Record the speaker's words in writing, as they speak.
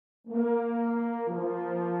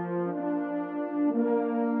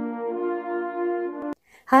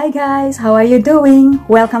Hi guys, how are you doing?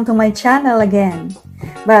 Welcome to my channel again.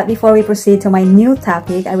 But before we proceed to my new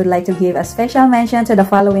topic, I would like to give a special mention to the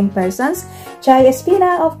following persons. Chai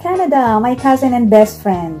Espina of Canada, my cousin and best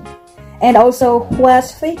friend. And also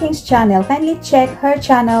What's Freaking's channel. Kindly check her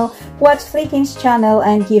channel, What's Freaking's channel,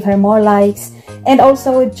 and give her more likes. And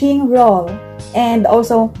also Jing Roll. And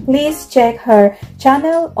also please check her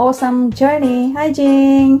channel, Awesome Journey. Hi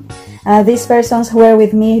Jing! These persons were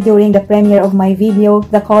with me during the premiere of my video,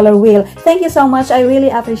 The Color Wheel. Thank you so much. I really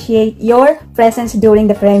appreciate your presence during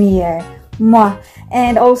the premiere. Mwah!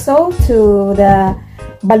 And also to the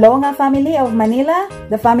Balonga family of Manila,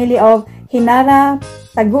 the family of Hinara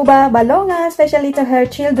Taguba Balonga, especially to her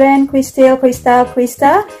children, Crystal,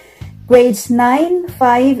 Krista, grades 9,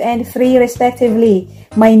 5, and 3 respectively.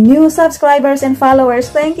 My new subscribers and followers,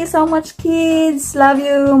 thank you so much kids. Love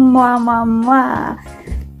you. Mwah, mwah, mwah.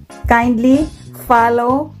 Kindly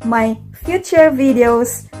follow my future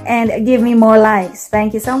videos and give me more likes.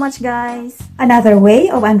 Thank you so much guys. Another way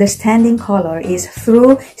of understanding color is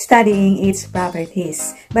through studying its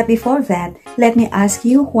properties. But before that, let me ask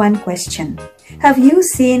you one question. Have you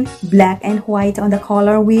seen black and white on the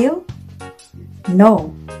color wheel?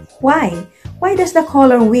 No. Why? Why does the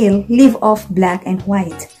color wheel leave off black and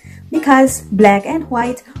white? Because black and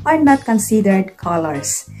white are not considered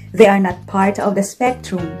colors. They are not part of the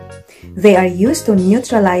spectrum. They are used to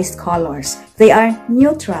neutralize colors. They are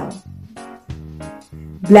neutral.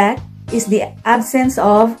 Black is the absence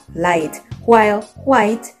of light, while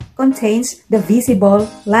white contains the visible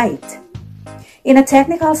light. In a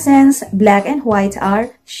technical sense, black and white are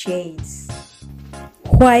shades.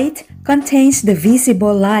 White contains the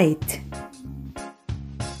visible light.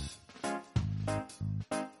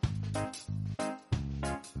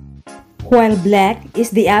 While black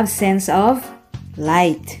is the absence of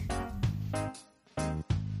light.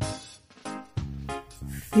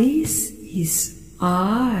 This is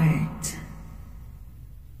art.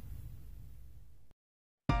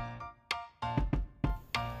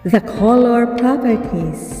 The color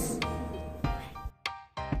properties.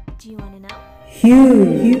 Do you want to know?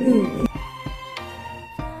 Hue.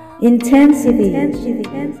 Intensity. And I think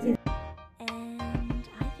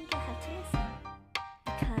you'll have to listen.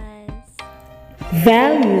 Because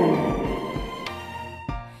Value.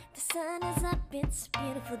 the sun is up, it's a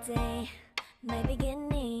beautiful day. My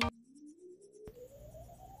beginning.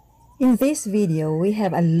 In this video, we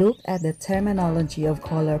have a look at the terminology of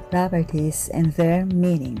color properties and their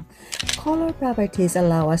meaning. Color properties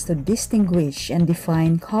allow us to distinguish and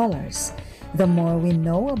define colors. The more we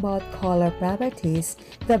know about color properties,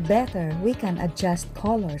 the better we can adjust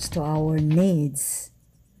colors to our needs.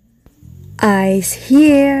 Eyes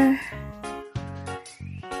here.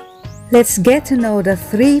 Let's get to know the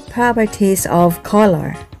 3 properties of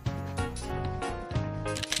color.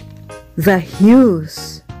 The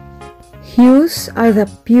hues. Hues are the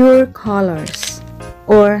pure colors,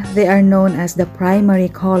 or they are known as the primary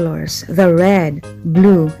colors, the red,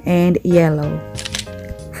 blue, and yellow.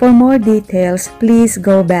 For more details, please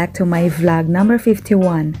go back to my vlog number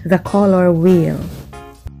 51, The Color Wheel.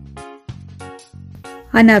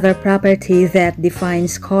 Another property that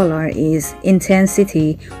defines color is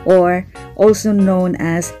intensity, or also known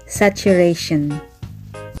as saturation.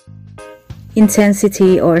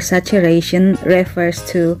 Intensity or saturation refers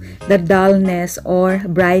to the dullness or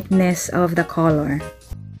brightness of the color.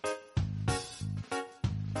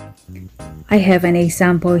 I have an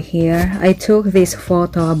example here. I took this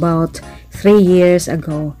photo about 3 years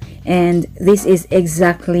ago, and this is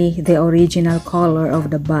exactly the original color of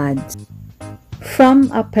the buds.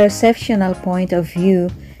 From a perceptual point of view,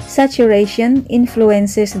 saturation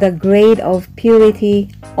influences the grade of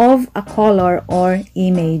purity of a color or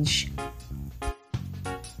image.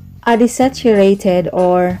 A desaturated,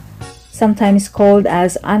 or sometimes called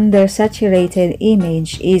as undersaturated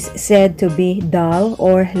image, is said to be dull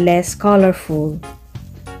or less colorful.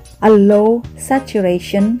 A low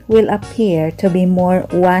saturation will appear to be more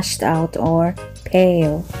washed out or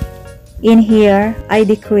pale. In here, I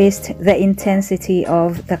decreased the intensity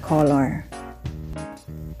of the color.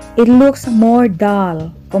 It looks more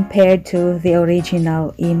dull compared to the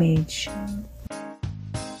original image.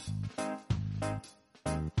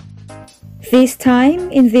 This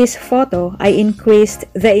time, in this photo, I increased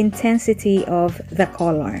the intensity of the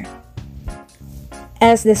color.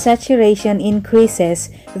 As the saturation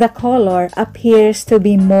increases, the color appears to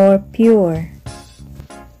be more pure.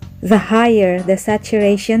 The higher the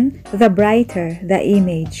saturation, the brighter the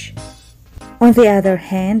image. On the other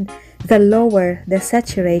hand, the lower the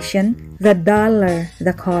saturation, the duller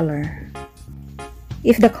the color.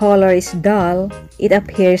 If the color is dull, it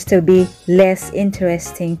appears to be less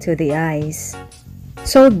interesting to the eyes.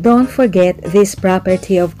 So don't forget this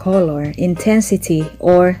property of color, intensity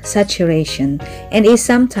or saturation, and is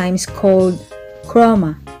sometimes called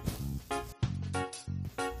chroma.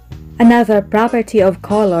 Another property of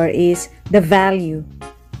color is the value,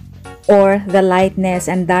 or the lightness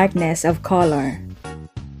and darkness of color.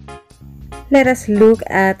 Let us look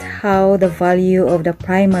at how the value of the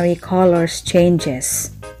primary colors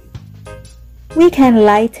changes. We can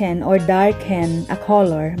lighten or darken a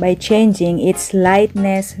color by changing its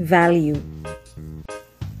lightness value.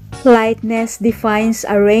 Lightness defines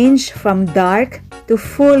a range from dark to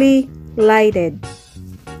fully lighted.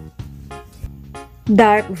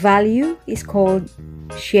 Dark value is called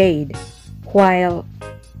shade, while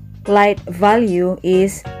light value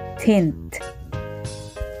is tint.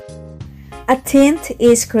 A tint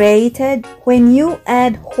is created when you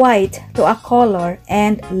add white to a color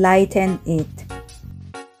and lighten it.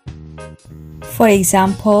 For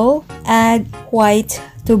example, add white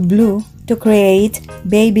to blue to create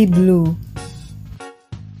baby blue.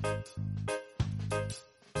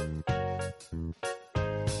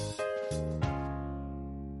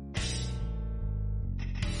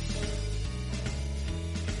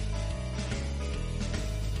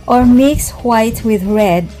 Or mix white with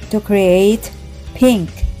red to create pink.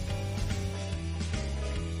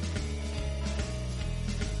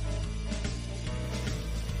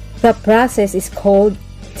 The process is called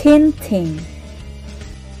tinting.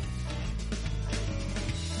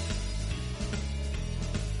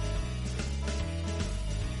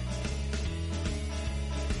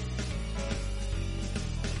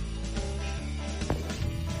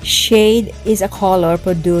 Shade is a color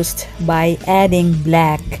produced by adding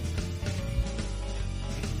black.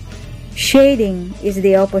 Shading is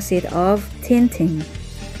the opposite of tinting.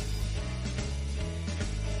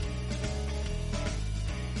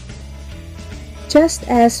 Just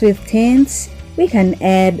as with tints, we can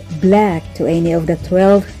add black to any of the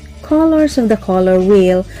 12 colors of the color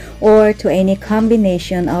wheel or to any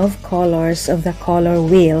combination of colors of the color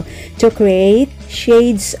wheel to create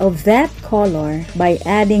shades of that color by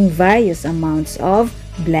adding various amounts of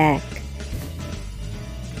black.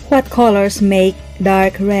 What colors make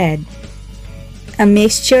dark red? A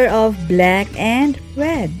mixture of black and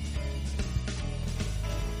red.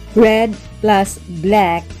 Red plus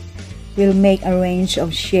black will make a range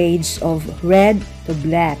of shades of red to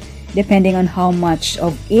black depending on how much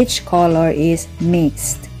of each color is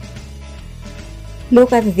mixed.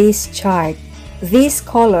 Look at this chart. These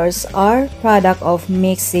colors are product of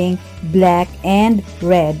mixing black and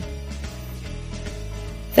red.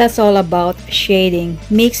 That's all about shading,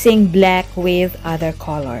 mixing black with other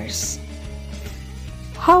colors.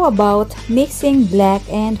 How about mixing black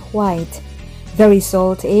and white? The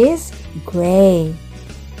result is gray.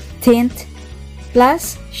 Tint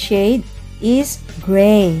plus shade is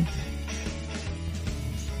gray.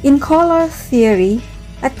 In color theory,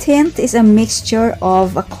 a tint is a mixture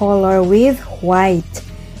of a color with white,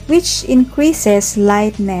 which increases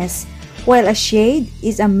lightness, while a shade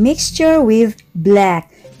is a mixture with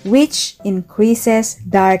black, which increases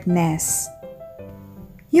darkness.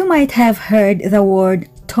 You might have heard the word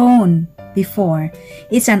tone before.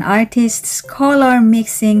 It's an artist's color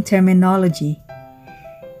mixing terminology.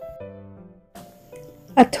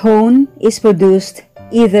 A tone is produced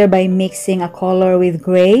either by mixing a color with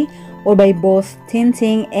gray or by both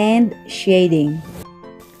tinting and shading.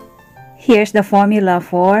 Here's the formula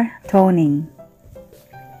for toning.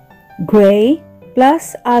 Gray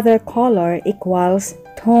plus other color equals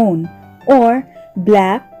tone, or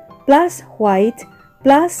black plus white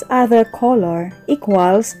plus other color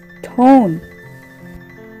equals tone.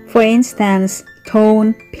 For instance,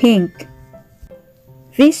 tone pink.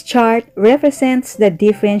 This chart represents the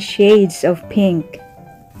different shades of pink.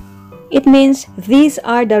 It means these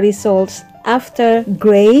are the results after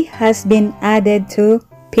gray has been added to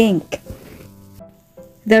pink.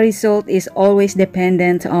 The result is always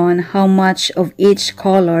dependent on how much of each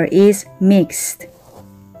color is mixed.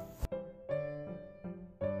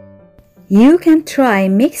 You can try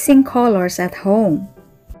mixing colors at home.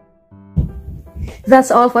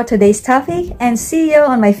 That's all for today's topic, and see you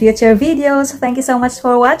on my future videos. Thank you so much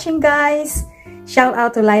for watching, guys. Shout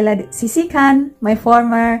out to Laila Sisikan, my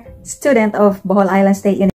former student of Bohol Island State University.